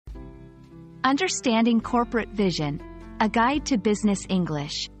Understanding Corporate Vision, a guide to business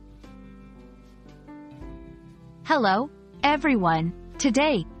English. Hello, everyone.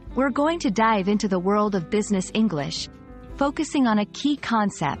 Today, we're going to dive into the world of business English, focusing on a key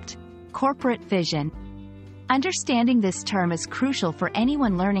concept, corporate vision. Understanding this term is crucial for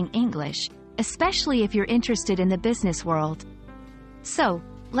anyone learning English, especially if you're interested in the business world. So,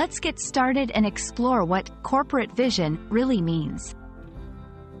 let's get started and explore what corporate vision really means.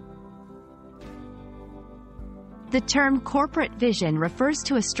 The term corporate vision refers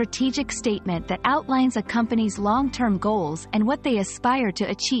to a strategic statement that outlines a company's long-term goals and what they aspire to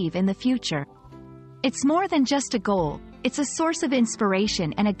achieve in the future. It's more than just a goal, it's a source of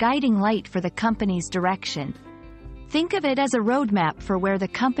inspiration and a guiding light for the company's direction. Think of it as a roadmap for where the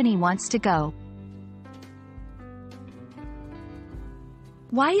company wants to go.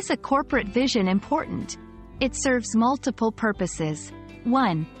 Why is a corporate vision important? It serves multiple purposes.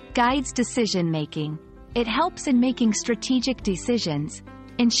 1. Guides decision-making. It helps in making strategic decisions,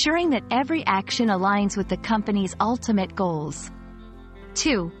 ensuring that every action aligns with the company's ultimate goals.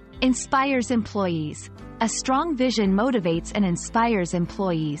 2. Inspires employees. A strong vision motivates and inspires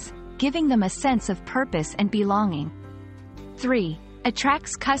employees, giving them a sense of purpose and belonging. 3.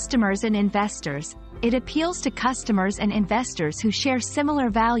 Attracts customers and investors. It appeals to customers and investors who share similar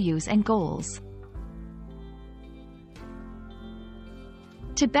values and goals.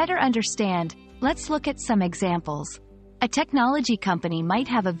 To better understand, let's look at some examples. A technology company might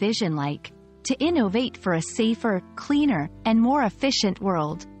have a vision like, to innovate for a safer, cleaner, and more efficient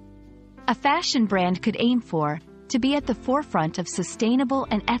world. A fashion brand could aim for, to be at the forefront of sustainable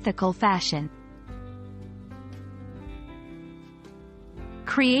and ethical fashion.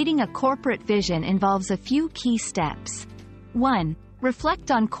 Creating a corporate vision involves a few key steps. 1.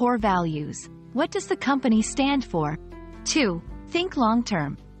 Reflect on core values. What does the company stand for? 2. Think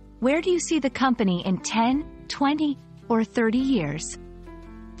long-term. Where do you see the company in 10, 20, or 30 years?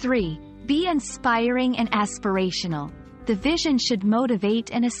 3. Be inspiring and aspirational. The vision should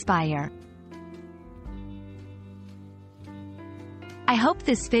motivate and aspire. I hope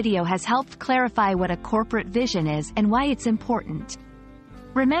this video has helped clarify what a corporate vision is and why it's important.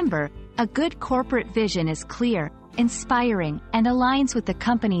 Remember, a good corporate vision is clear, inspiring, and aligns with the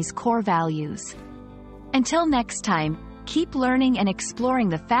company's core values. Until next time, keep learning and exploring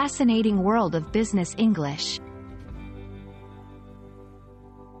the fascinating world of business English.